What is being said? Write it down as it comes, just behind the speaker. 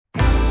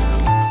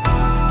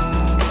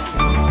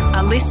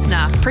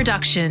listener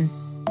production.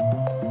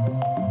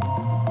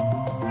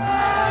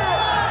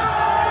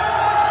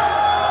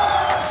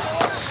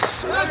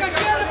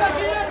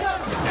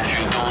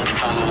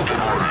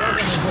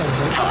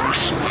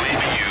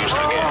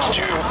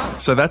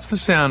 So that's the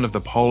sound of the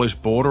Polish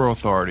border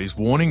authorities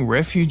warning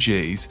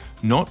refugees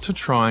not to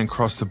try and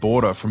cross the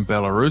border from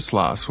Belarus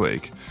last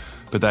week.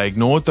 But they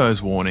ignored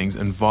those warnings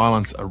and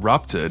violence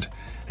erupted,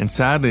 and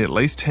sadly at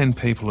least 10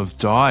 people have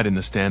died in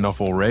the standoff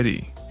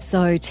already.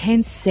 So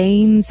tense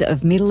scenes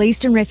of Middle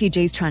Eastern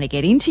refugees trying to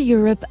get into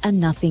Europe are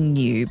nothing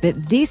new.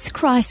 But this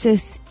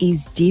crisis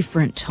is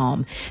different,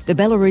 Tom. The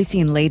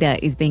Belarusian leader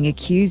is being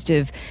accused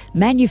of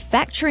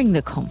manufacturing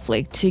the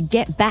conflict to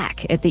get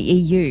back at the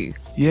EU.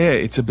 Yeah,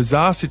 it's a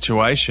bizarre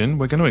situation.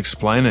 We're going to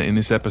explain it in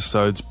this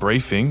episode's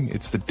briefing.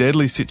 It's the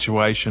deadly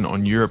situation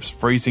on Europe's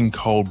freezing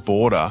cold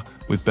border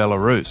with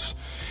Belarus.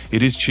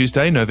 It is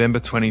Tuesday, November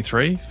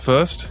 23.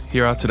 First,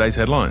 here are today's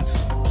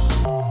headlines.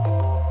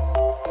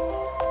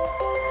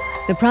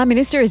 The Prime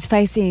Minister is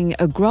facing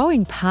a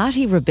growing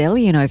party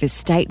rebellion over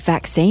state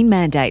vaccine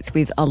mandates,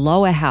 with a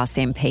lower house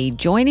MP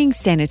joining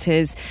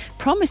senators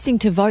promising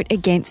to vote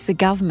against the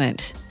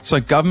government. So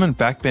government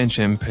backbench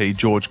MP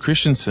George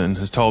Christensen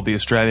has told The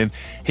Australian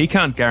he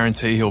can't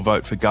guarantee he'll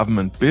vote for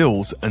government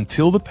bills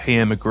until the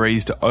PM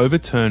agrees to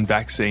overturn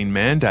vaccine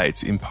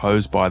mandates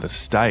imposed by the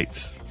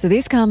states. So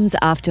this comes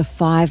after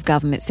 5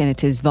 government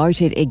senators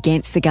voted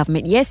against the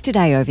government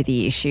yesterday over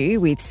the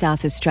issue, with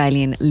South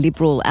Australian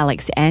Liberal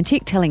Alex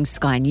Antic telling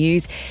Sky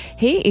News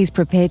he is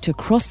prepared to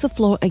cross the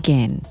floor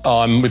again.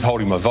 I'm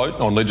withholding my vote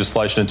on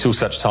legislation until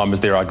such time as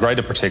there are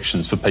greater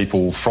protections for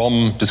people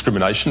from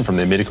discrimination from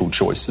their medical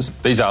choices.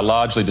 These are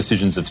largely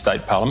decisions of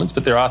state parliaments,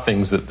 but there are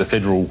things that the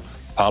federal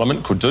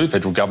Parliament could do,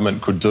 federal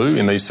government could do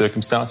in these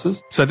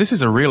circumstances. So this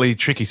is a really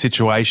tricky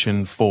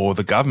situation for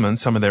the government.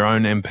 Some of their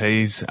own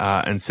MPs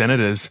and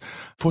senators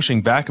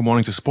pushing back and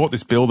wanting to support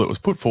this bill that was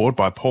put forward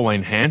by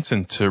Pauline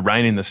Hanson to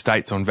rein in the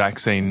states on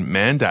vaccine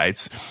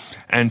mandates.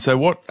 And so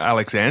what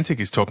Alex Antic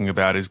is talking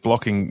about is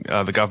blocking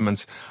the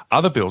government's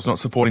other bills, not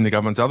supporting the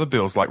government's other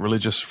bills like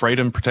religious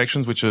freedom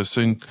protections, which are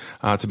soon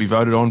to be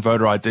voted on,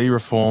 voter ID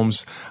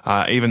reforms,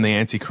 even the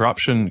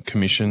Anti-Corruption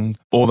Commission,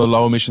 or the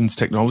Low Emissions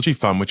Technology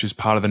Fund, which is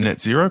part of the net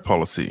zero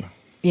policy.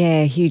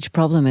 Yeah, huge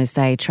problem as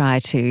they try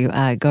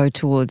to go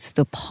towards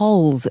the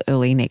polls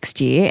early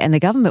next year, and the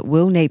government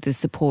will need the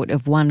support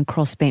of one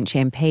crossbench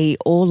MP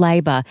or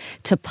Labor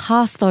to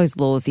pass those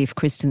laws if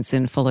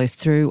Christensen follows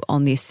through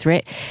on this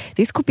threat.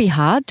 This could be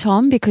hard,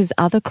 Tom, because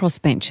other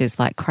crossbenchers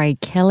like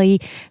Craig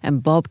Kelly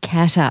and Bob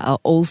Catter are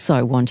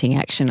also wanting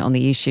action on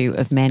the issue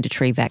of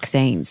mandatory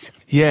vaccines.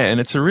 Yeah,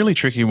 and it's a really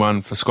tricky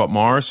one for Scott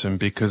Morrison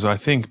because I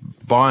think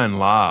by and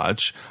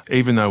large,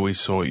 even though we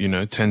saw,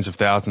 tens of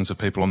thousands of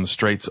people on the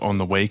streets on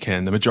the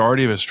weekend, the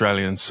majority of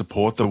Australians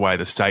support the way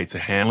the states are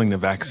handling the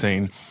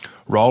vaccine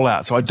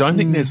rollout. So I don't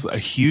think there's a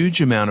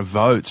huge amount of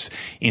votes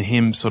in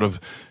him sort of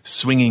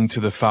swinging to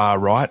the far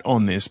right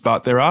on this,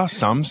 but there are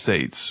some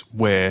seats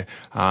where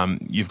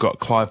you've got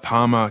Clive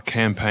Palmer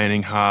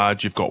campaigning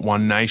hard, you've got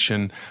One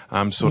Nation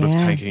of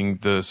taking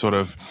the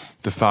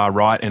far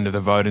right end of the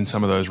vote in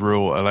some of those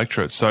rural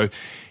electorates. So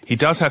he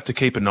does have to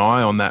keep an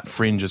eye on that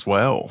fringe as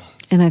well.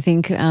 And I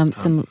think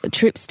some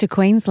trips to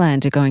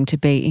Queensland are going to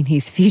be in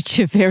his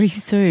future very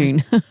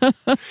soon.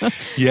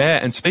 Yeah,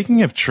 and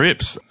speaking of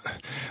trips,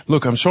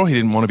 look, I'm sure he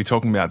didn't want to be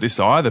talking about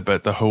this either,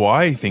 but the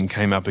Hawaii thing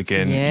came up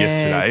again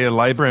yesterday. A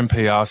Labor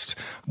MP asked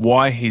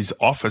why his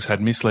office had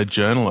misled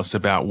journalists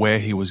about where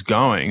he was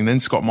going. And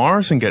then Scott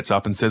Morrison gets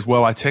up and says,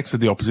 well, I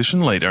texted the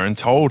opposition leader and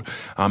told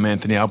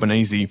Anthony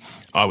Albanese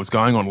I was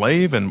going on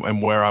leave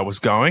and where I was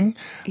going.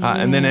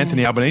 And then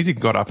Anthony Albanese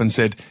got up and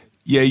said,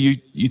 yeah, you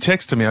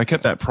texted me, I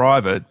kept that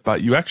private,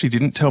 but you actually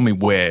didn't tell me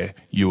where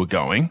you were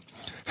going.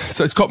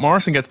 So Scott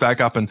Morrison gets back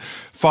up and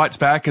fights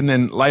back, and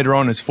then later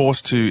on is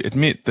forced to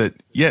admit that,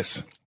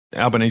 yes,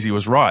 Albanese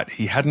was right.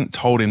 He hadn't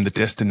told him the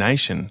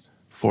destination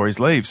for his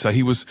leave. So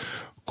he was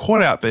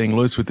caught out being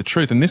loose with the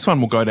truth, and this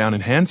one will go down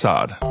in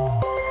Hansard.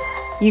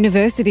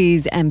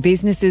 Universities and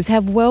businesses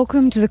have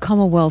welcomed the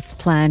Commonwealth's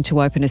plan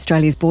to open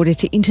Australia's border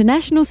to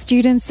international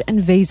students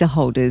and visa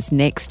holders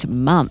next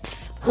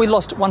month. We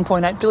lost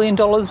 $1.8 billion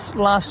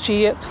last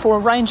year for a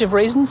range of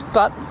reasons,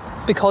 but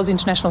because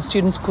international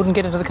students couldn't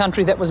get into the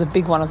country, that was a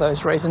big one of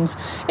those reasons.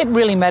 It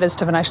really matters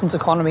to the nation's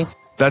economy.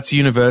 That's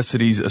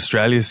Universities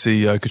Australia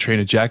CEO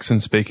Katrina Jackson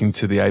speaking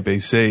to the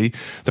ABC.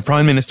 The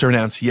Prime Minister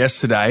announced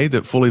yesterday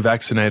that fully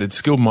vaccinated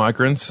skilled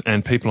migrants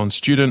and people on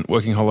student,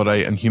 working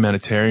holiday and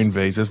humanitarian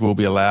visas will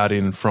be allowed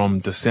in from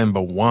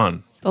December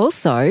 1.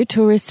 Also,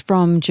 tourists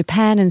from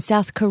Japan and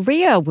South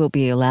Korea will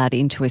be allowed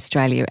into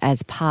Australia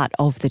as part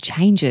of the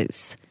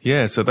changes.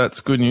 Yeah, so that's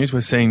good news.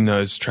 We're seeing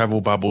those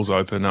travel bubbles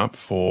open up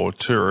for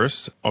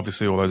tourists,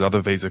 obviously all those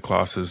other visa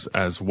classes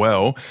as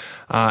well.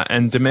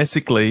 And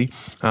domestically,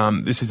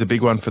 this is a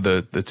big one for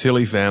the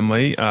Tilley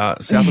family.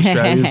 South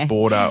Australia's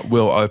border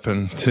will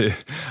open to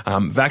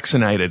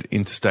vaccinated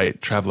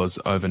interstate travellers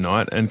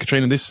overnight. And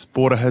Katrina, this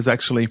border has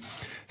actually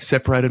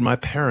separated my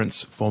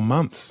parents for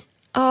months.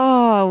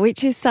 Oh,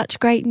 which is such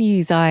great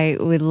news. I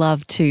would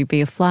love to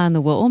be a fly on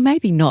the wall, or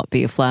maybe not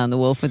be a fly on the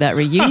wall for that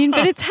reunion,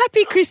 but it's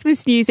happy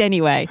Christmas news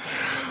anyway.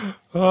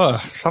 Oh,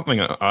 something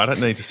I don't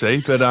need to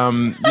see. But,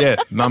 yeah,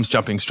 Mum's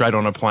jumping straight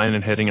on a plane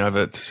and heading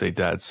over to see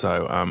Dad.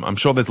 So I'm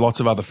sure there's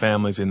lots of other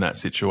families in that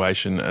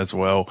situation as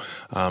well.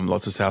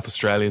 Lots of South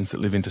Australians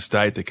that live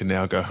interstate that can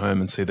now go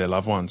home and see their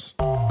loved ones.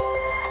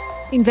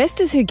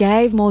 Investors who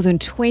gave more than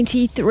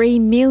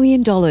 $23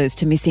 million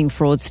to missing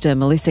fraudster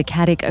Melissa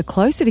Caddick are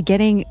closer to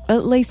getting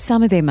at least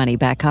some of their money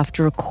back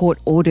after a court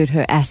ordered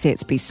her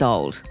assets be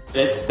sold.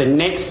 It's the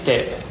next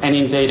step, and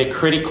indeed a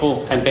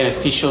critical and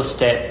beneficial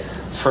step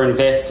for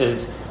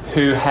investors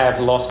who have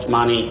lost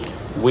money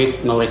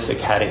with Melissa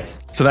Caddick.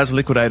 So that's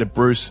liquidator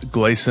Bruce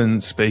Gleeson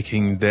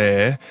speaking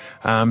there.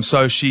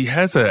 So she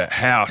has a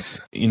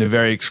house in a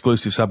very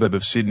exclusive suburb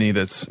of Sydney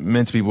that's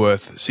meant to be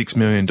worth $6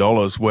 million,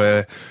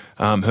 where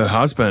her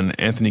husband,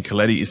 Anthony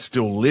Coletti, is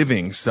still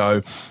living.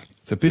 So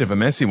it's a bit of a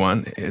messy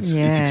one. It's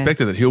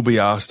expected that he'll be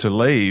asked to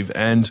leave.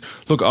 And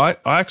look, I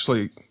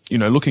actually,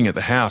 looking at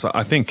the house,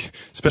 I think,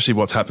 especially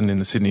what's happened in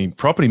the Sydney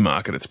property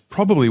market, it's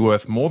probably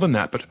worth more than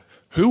that. But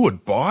who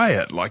would buy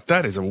it? Like,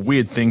 that is a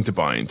weird thing to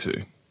buy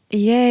into.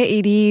 Yeah,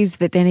 it is.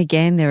 But then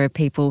again, there are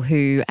people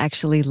who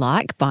actually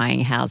like buying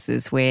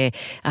houses where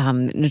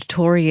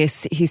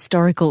notorious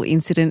historical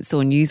incidents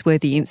or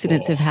newsworthy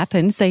incidents have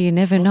happened. So you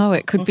never know.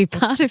 It could be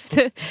part of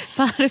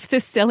the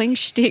selling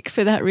shtick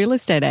for that real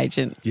estate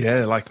agent.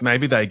 Yeah, like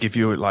maybe they give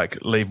you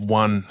leave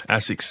one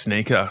ASICS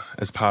sneaker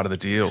as part of the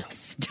deal.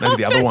 Stop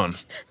maybe the other one.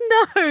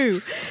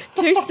 No,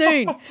 too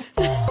soon.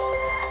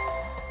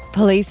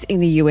 Police in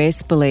the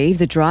US believe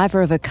the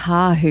driver of a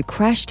car who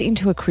crashed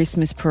into a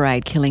Christmas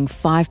parade killing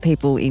 5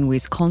 people in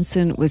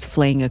Wisconsin was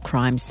fleeing a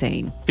crime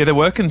scene. Yeah, there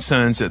were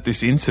concerns at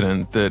this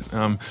incident that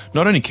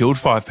not only killed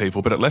 5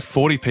 people, but it left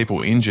 40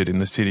 people injured in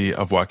the city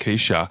of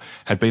Waukesha,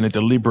 had been a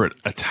deliberate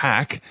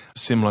attack,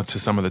 similar to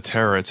some of the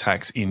terror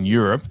attacks in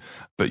Europe.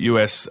 But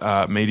US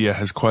media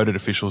has quoted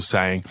officials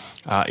saying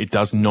it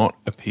does not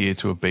appear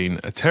to have been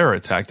a terror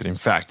attack, that in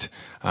fact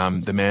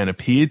the man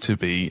appeared to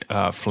be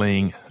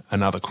fleeing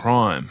another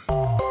crime.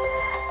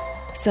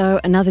 So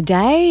another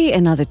day,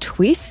 another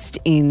twist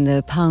in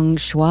the Peng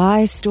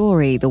Shuai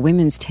story. The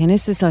Women's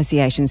Tennis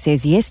Association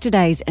says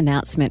yesterday's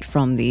announcement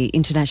from the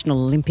International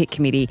Olympic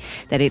Committee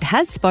that it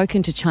has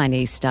spoken to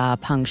Chinese star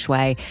Peng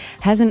Shuai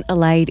hasn't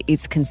allayed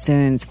its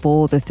concerns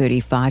for the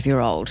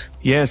 35-year-old.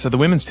 Yeah, so the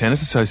Women's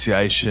Tennis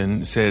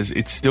Association says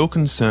it's still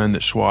concerned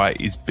that Shuai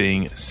is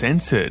being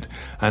censored.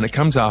 And it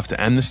comes after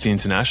Amnesty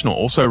International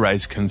also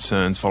raised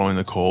concerns following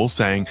the call,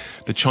 saying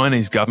the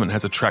Chinese government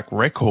has a track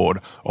record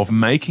of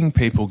making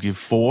people give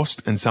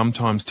forced and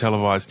sometimes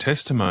televised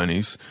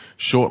testimonies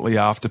shortly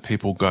after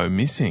people go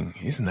missing.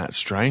 Isn't that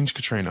strange,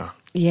 Katrina?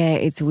 Yeah,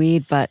 it's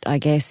weird, but I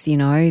guess,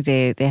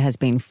 there has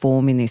been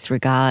form in this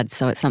regard,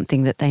 so it's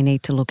something that they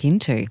need to look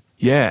into.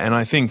 Yeah, and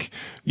I think,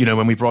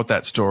 when we brought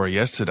that story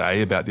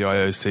yesterday about the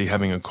IOC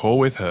having a call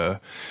with her,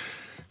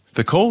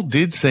 the call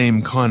did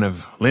seem kind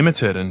of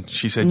limited, and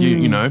she said,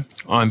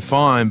 I'm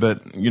fine,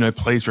 but,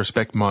 please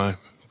respect my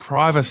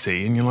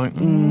privacy. And you're like,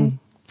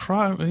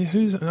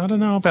 I don't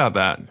know about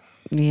that.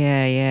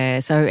 Yeah.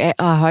 So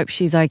I hope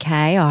she's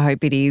okay. I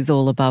hope it is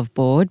all above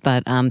board.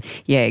 But,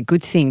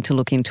 good thing to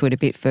look into it a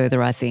bit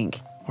further, I think.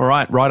 All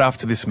right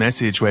after this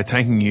message, we're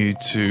taking you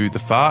to the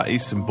far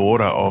eastern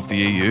border of the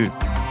EU.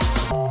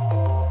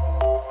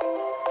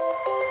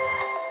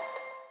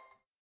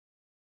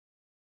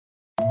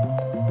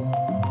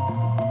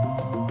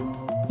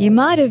 You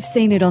might have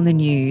seen it on the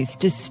news,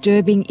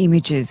 disturbing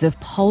images of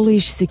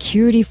Polish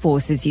security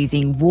forces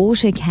using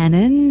water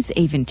cannons,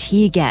 even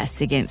tear gas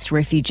against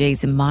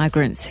refugees and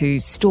migrants who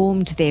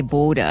stormed their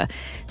border,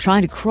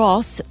 trying to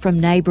cross from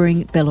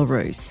neighbouring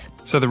Belarus.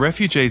 So the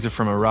refugees are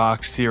from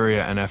Iraq,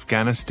 Syria and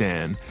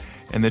Afghanistan,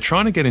 and they're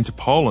trying to get into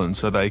Poland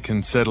so they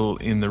can settle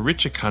in the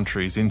richer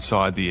countries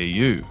inside the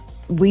EU.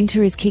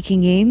 Winter is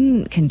kicking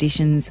in.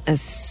 Conditions are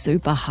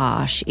super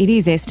harsh. It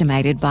is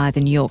estimated by the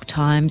New York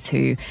Times,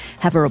 who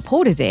have a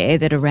reporter there,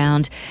 that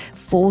around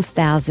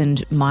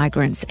 4,000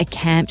 migrants are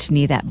camped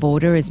near that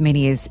border. As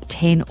many as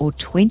 10 or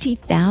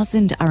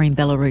 20,000 are in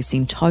Belarus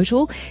in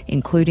total,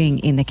 including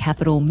in the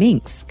capital,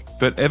 Minsk.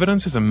 But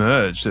evidence has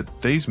emerged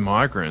that these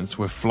migrants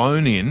were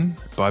flown in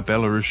by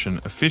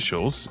Belarusian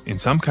officials, in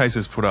some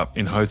cases put up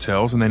in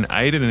hotels, and then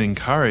aided and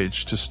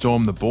encouraged to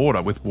storm the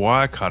border with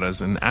wire cutters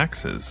and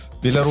axes.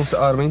 Belarus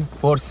army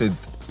forced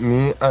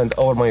me and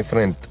my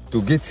friend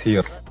to get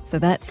here. So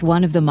that's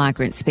one of the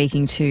migrants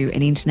speaking to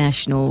an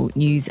international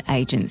news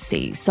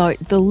agency. So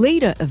the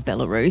leader of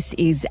Belarus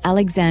is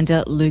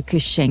Alexander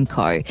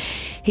Lukashenko.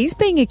 He's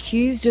being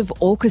accused of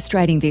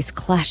orchestrating this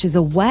clash as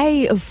a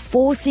way of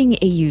forcing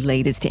EU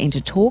leaders to enter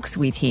talks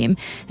with him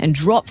and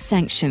drop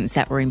sanctions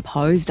that were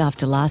imposed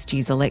after last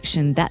year's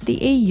election that the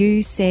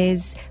EU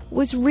says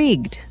was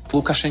rigged.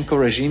 Lukashenko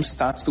regime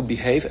starts to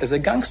behave as a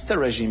gangster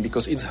regime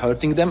because it's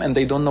hurting them and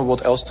they don't know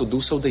what else to do,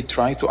 so they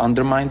try to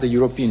undermine the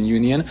European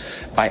Union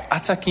by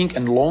attacking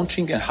and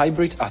launching a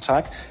hybrid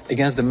attack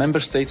against the member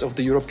states of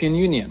the European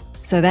Union.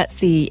 So that's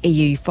the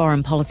EU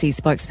Foreign Policy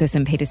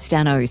spokesperson Peter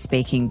Stano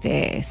speaking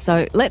there.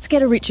 So let's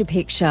get a richer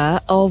picture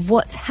of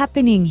what's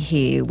happening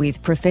here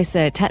with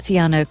Professor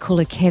Tatiana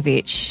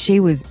Kulakevich. She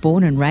was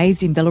born and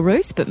raised in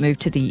Belarus but moved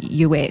to the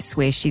US,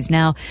 where she's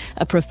now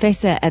a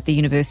professor at the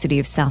University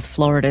of South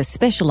Florida,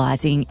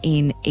 specialising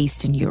in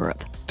Eastern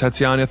Europe.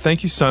 Tatiana,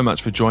 thank you so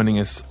much for joining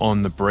us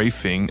on the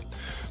briefing.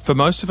 For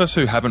most of us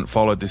who haven't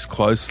followed this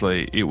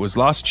closely, it was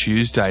last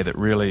Tuesday that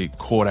really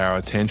caught our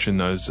attention,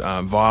 those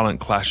violent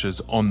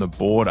clashes on the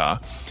border.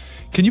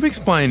 Can you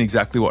explain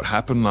exactly what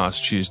happened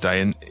last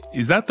Tuesday, and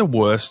is that the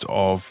worst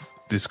of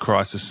this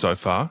crisis so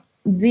far?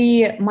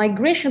 The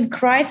migration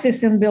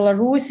crisis in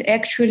Belarus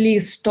actually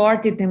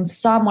started in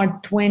summer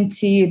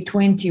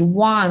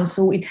 2021,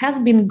 so it has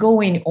been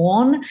going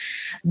on.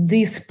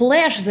 The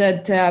splash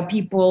that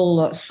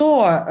people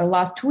saw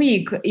last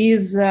week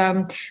is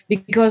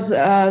because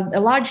a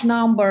large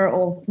number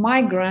of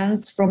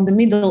migrants from the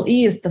Middle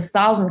East,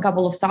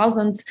 couple of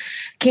thousands,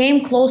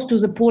 came close to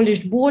the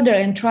Polish border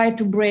and tried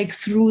to break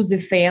through the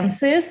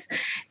fences.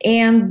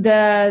 And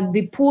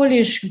the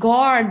Polish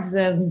guards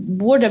and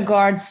border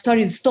guards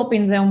started stopping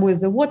them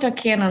with the water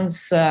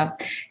cannons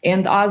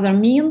and other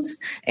means,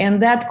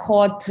 and that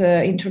caught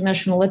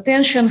international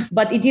attention.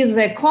 But it is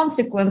a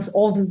consequence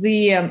of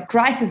the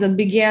crisis that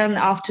began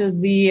after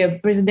the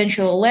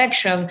presidential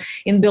election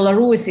in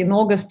Belarus in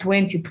August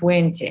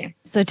 2020.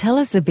 So tell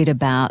us a bit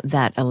about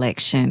that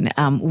election.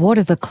 What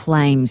are the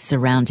claims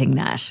surrounding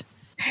that?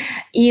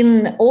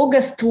 In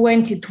August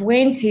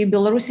 2020,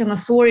 Belarusian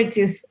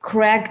authorities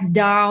cracked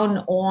down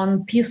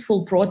on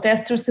peaceful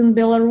protesters in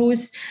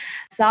Belarus.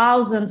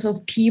 Thousands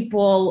of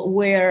people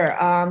were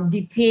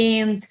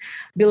detained.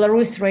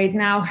 Belarus right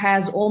now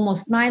has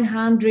almost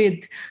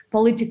 900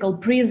 political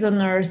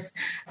prisoners.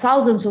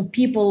 Thousands of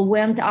people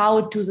went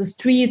out to the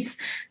streets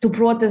to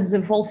protest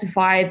the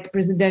falsified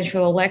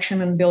presidential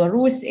election in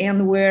Belarus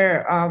and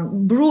were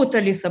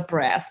brutally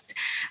suppressed.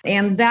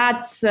 And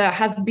that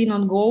has been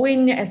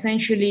ongoing.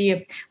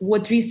 Essentially,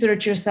 what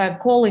researchers are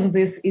calling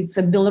this, it's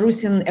a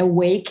Belarusian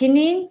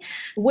awakening.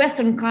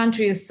 Western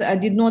countries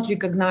did not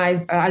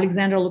recognize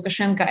Alexander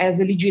Lukashenko as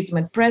a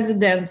legitimate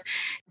president.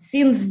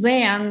 Since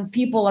then,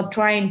 people are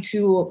trying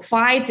to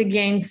fight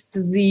against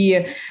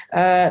the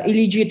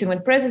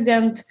illegitimate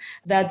president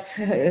that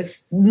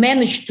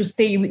managed to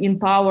stay in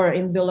power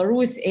in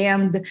Belarus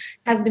and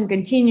has been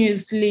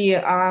continuously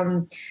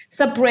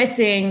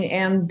suppressing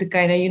and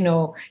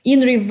in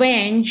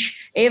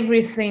revenge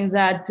everything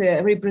that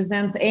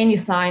represents any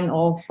sign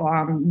of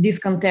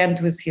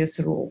discontent with his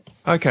rule.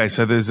 Okay,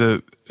 so there's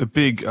a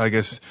big,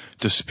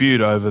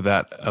 dispute over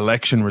that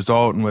election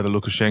result and whether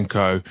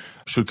Lukashenko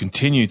should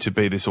continue to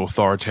be this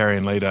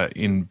authoritarian leader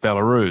in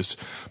Belarus.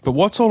 But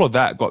what's all of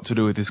that got to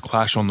do with this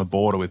clash on the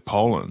border with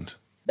Poland?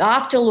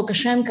 After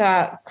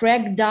Lukashenko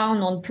cracked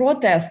down on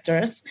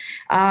protesters,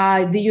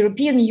 the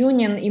European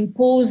Union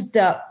imposed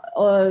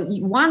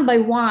one by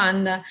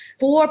one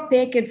 4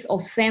 packets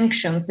of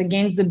sanctions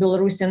against the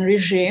Belarusian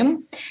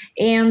regime.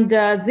 And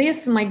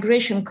this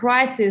migration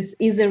crisis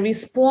is a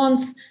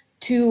response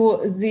to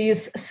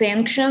these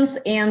sanctions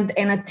and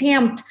an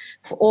attempt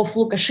of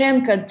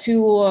Lukashenko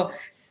to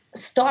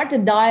start a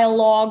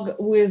dialogue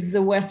with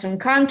the Western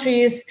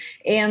countries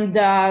and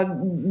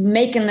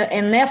make an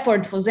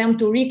effort for them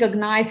to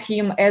recognize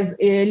him as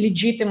a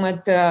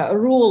legitimate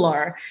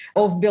ruler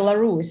of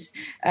Belarus,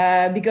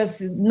 because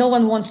no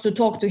one wants to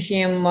talk to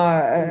him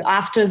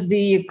after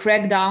the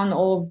crackdown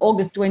of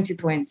August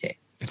 2020.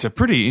 It's a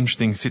pretty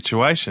interesting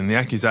situation, the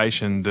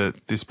accusation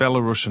that this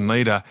Belarusian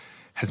leader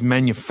has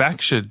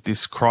manufactured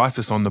this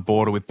crisis on the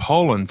border with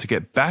Poland to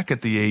get back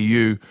at the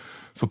EU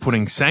for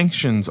putting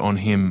sanctions on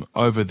him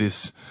over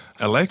this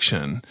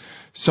election.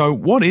 So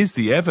what is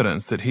the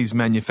evidence that he's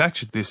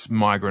manufactured this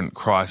migrant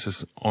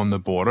crisis on the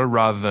border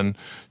rather than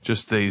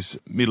just these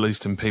Middle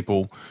Eastern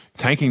people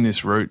taking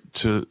this route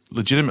to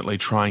legitimately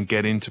try and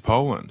get into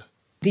Poland?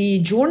 The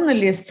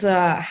journalists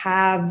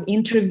have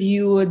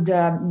interviewed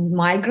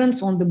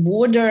migrants on the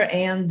border,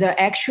 and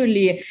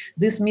actually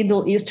these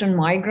Middle Eastern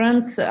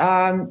migrants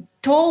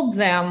told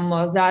them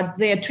that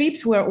their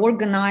trips were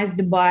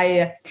organized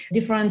by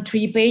different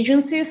trip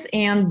agencies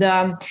and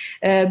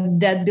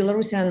that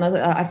Belarusian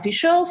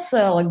officials,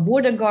 like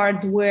border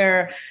guards,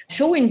 were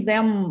showing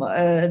them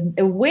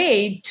a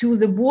way to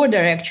the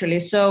border, actually.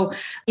 So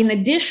in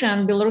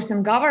addition,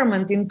 Belarusian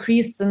government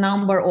increased the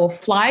number of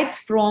flights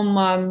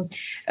from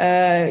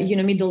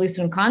Middle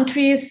Eastern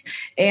countries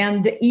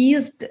and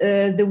eased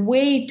the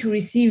way to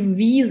receive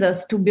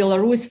visas to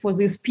Belarus for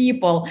these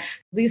people.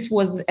 This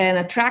was an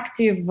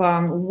attractive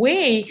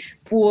way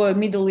for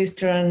Middle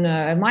Eastern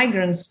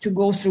migrants to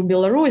go through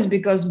Belarus,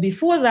 because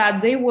before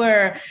that they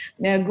were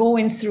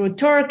going through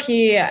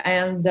Turkey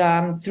and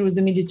through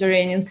the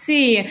Mediterranean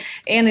Sea,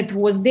 and it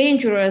was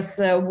dangerous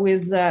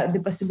with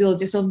the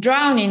possibilities of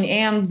drowning,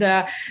 and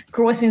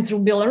crossing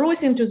through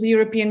Belarus into the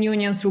European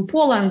Union through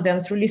Poland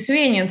and through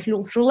Lithuania and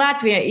through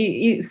Latvia,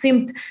 it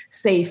seemed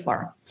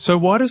safer. So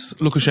why does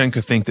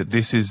Lukashenko think that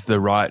this is the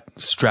right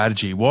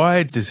strategy?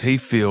 Why does he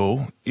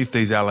feel, if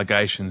these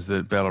allegations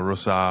that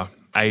Belarus are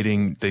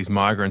aiding these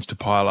migrants to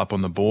pile up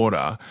on the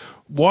border.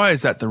 Why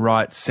is that the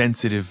right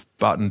sensitive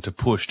button to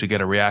push to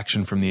get a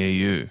reaction from the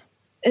EU?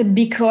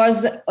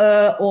 Because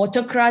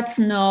autocrats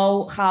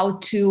know how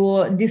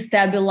to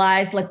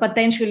destabilize,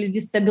 potentially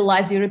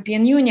destabilize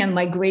European Union.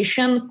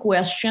 Migration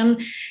question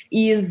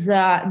is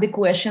the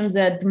question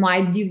that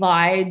might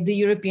divide the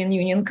European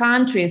Union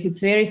countries. It's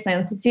very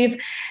sensitive,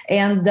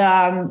 and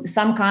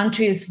some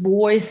countries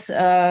voice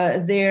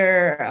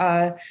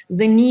the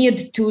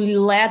need to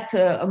let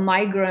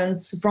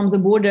migrants from the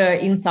border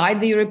inside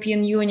the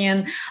European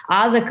Union.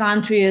 Other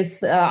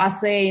countries are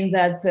saying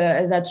that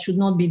that should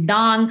not be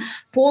done.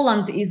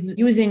 Poland is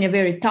using a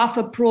very tough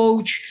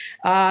approach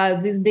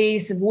these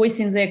days,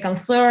 voicing their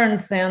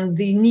concerns and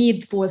the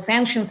need for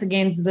sanctions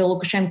against the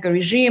Lukashenko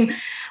regime.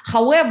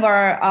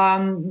 However,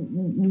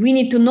 we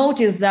need to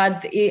notice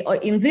that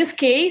in this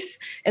case,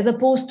 as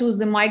opposed to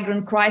the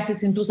migrant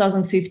crisis in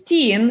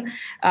 2015,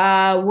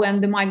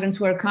 when the migrants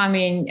were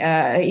coming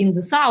in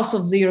the south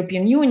of the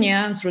European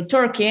Union through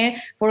Turkey,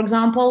 for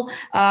example,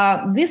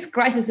 this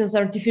crisis is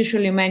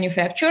artificially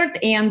manufactured,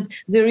 and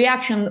the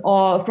reaction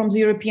from the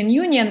European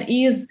Union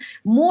is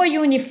more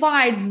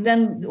unified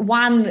than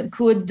one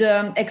could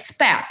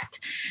expect.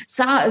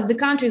 So the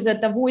countries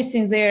that are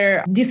voicing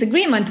their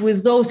disagreement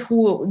with those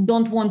who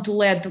don't want to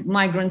let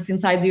migrants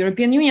inside the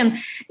European Union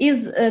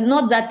is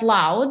not that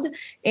loud,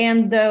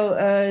 and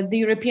the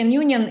European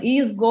Union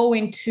is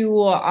going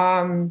to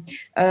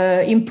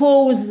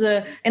impose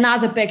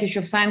another package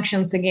of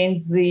sanctions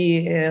against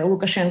the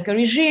Lukashenko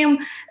regime,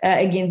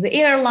 against the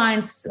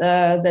airlines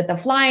that are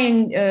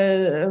flying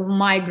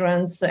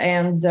migrants,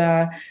 and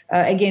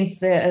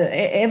against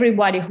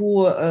everybody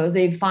who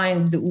they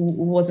find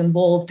was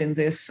involved in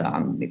this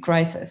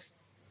crisis.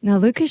 Now,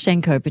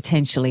 Lukashenko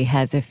potentially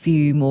has a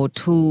few more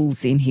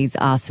tools in his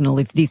arsenal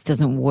if this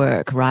doesn't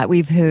work, right?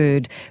 We've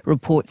heard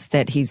reports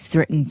that he's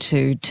threatened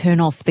to turn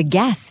off the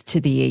gas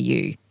to the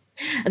EU.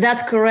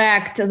 That's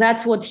correct.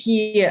 That's what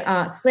he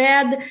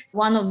said.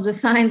 One of the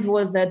signs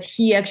was that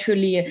he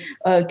actually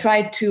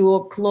tried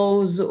to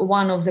close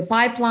one of the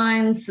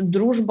pipelines,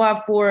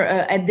 Druzhba, for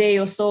a day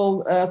or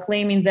so,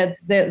 claiming that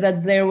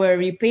there were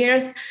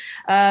repairs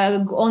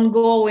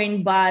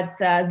ongoing, but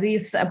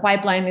this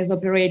pipeline is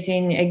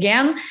operating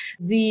again.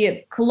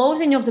 The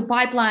closing of the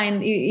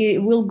pipeline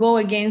it will go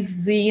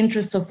against the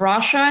interests of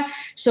Russia.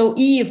 So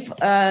if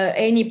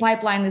any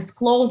pipeline is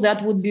closed,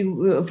 that would be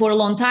for a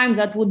long time,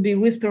 that would be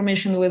with permission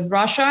with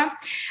Russia.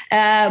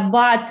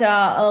 But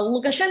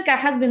Lukashenko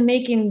has been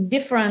making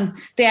different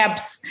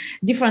steps,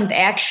 different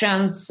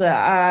actions,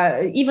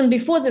 even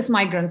before this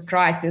migrant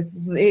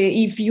crisis.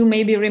 If you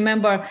maybe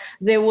remember,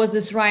 there was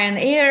this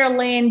Ryanair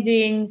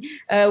landing,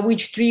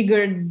 which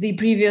triggered the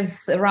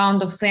previous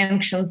round of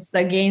sanctions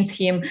against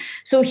him.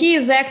 So he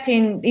is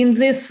acting in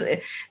this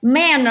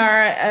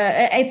manner.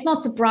 It's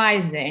not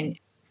surprising.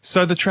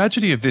 So the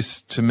tragedy of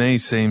this, to me,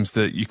 seems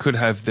that you could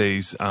have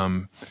these,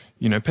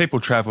 people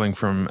travelling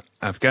from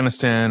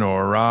Afghanistan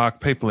or Iraq,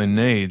 people in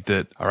need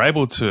that are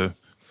able to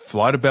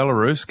fly to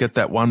Belarus, get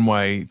that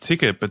one-way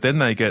ticket, but then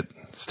they get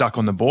stuck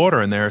on the border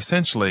and they're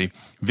essentially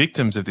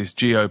victims of this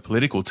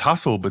geopolitical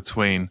tussle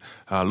between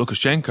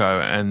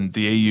Lukashenko and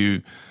the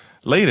EU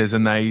leaders,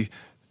 and they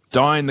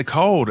die in the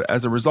cold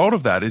as a result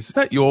of that. Is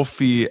that your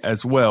fear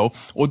as well?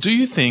 Or do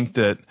you think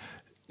that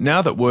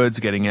now that word's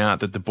getting out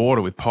that the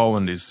border with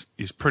Poland is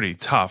pretty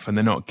tough and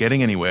they're not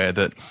getting anywhere,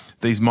 that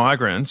these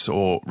migrants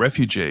or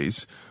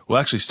refugees will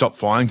actually stop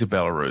flying to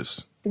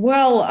Belarus?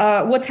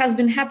 Well, what has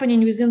been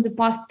happening within the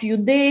past few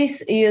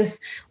days is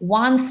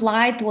one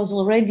flight was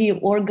already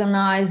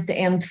organized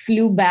and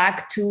flew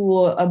back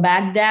to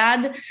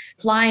Baghdad,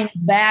 flying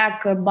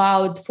back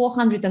about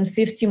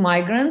 450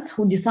 migrants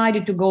who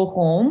decided to go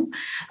home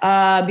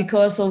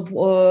because of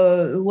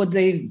what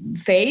they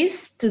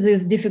faced,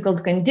 these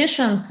difficult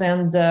conditions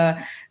and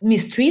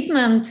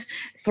mistreatment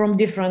from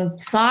different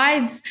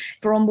sides.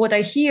 From what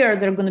I hear,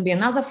 there's going to be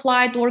another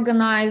flight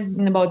organized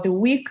in about a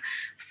week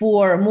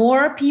for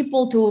more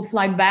people to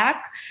fly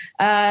back.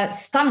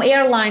 Some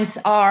airlines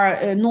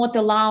are not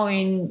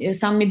allowing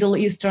some Middle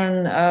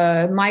Eastern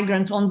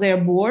migrants on their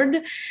board,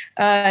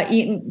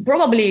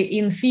 probably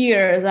in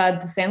fear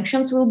that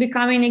sanctions will be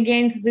coming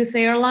against these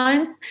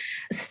airlines.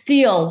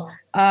 Still,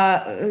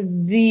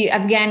 the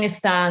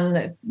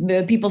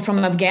people from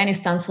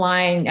Afghanistan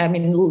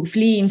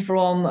fleeing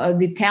from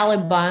the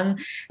Taliban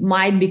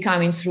might be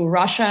coming through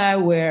Russia,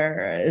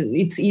 where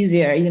it's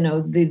easier.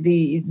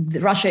 The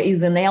Russia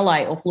is an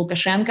ally of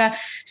Lukashenko.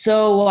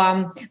 So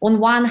on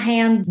one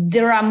hand,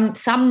 there are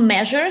some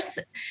measures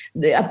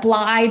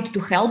applied to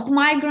help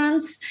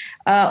migrants.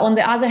 On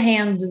the other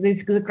hand,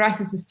 the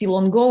crisis is still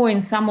ongoing.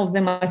 Some of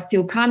them are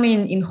still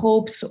coming in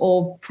hopes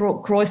of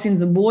crossing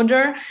the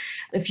border.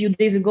 A few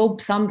days ago,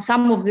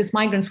 some of these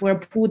migrants were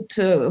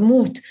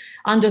moved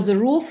under the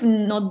roof,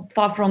 not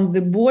far from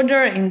the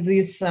border, in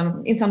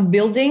some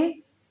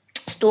building,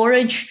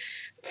 storage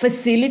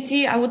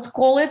facility, I would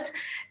call it.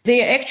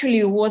 There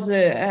actually was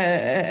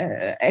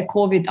a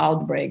COVID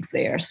outbreak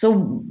there.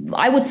 So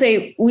I would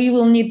say we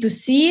will need to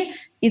see.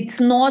 It's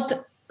not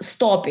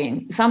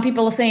stopping. Some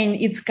people are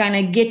saying it's kind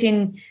of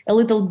getting a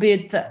little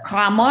bit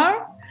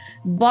calmer,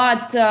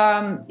 but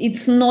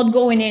it's not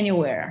going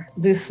anywhere,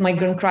 this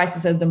migrant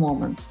crisis at the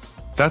moment.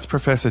 That's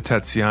Professor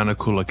Tatiana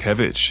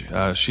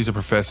Kulakevich. She's a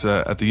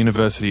professor at the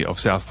University of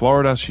South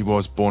Florida. She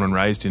was born and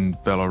raised in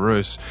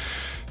Belarus.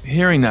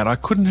 Hearing that, I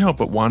couldn't help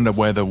but wonder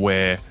whether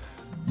we're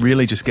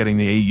really just getting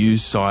the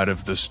EU's side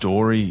of the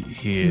story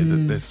here,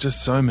 that there's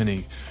just so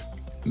many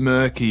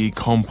murky,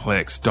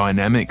 complex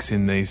dynamics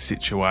in these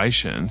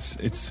situations.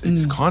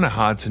 It's kind of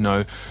hard to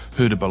know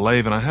who to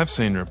believe, and I have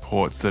seen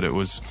reports that it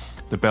was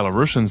the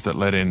Belarusians that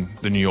let in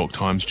the New York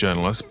Times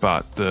journalists,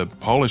 but the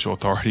Polish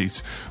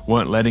authorities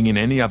weren't letting in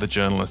any other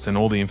journalists, and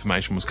all the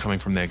information was coming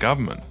from their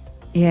government.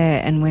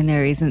 Yeah, and when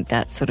there isn't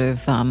that sort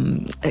of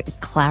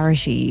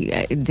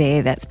clarity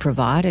there that's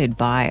provided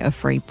by a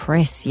free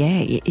press,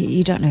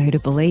 you don't know who to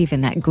believe.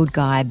 And that good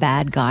guy,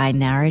 bad guy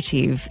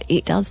narrative,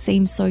 it does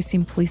seem so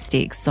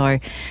simplistic. So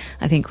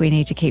I think we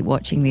need to keep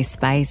watching this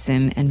space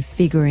and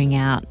figuring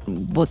out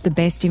what the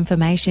best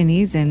information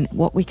is and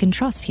what we can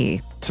trust here.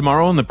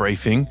 Tomorrow on The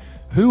Briefing,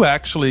 who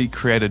actually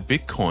created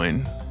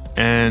Bitcoin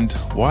and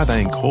why are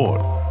they in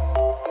court?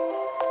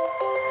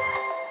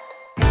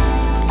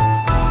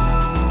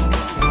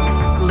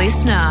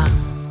 Listener.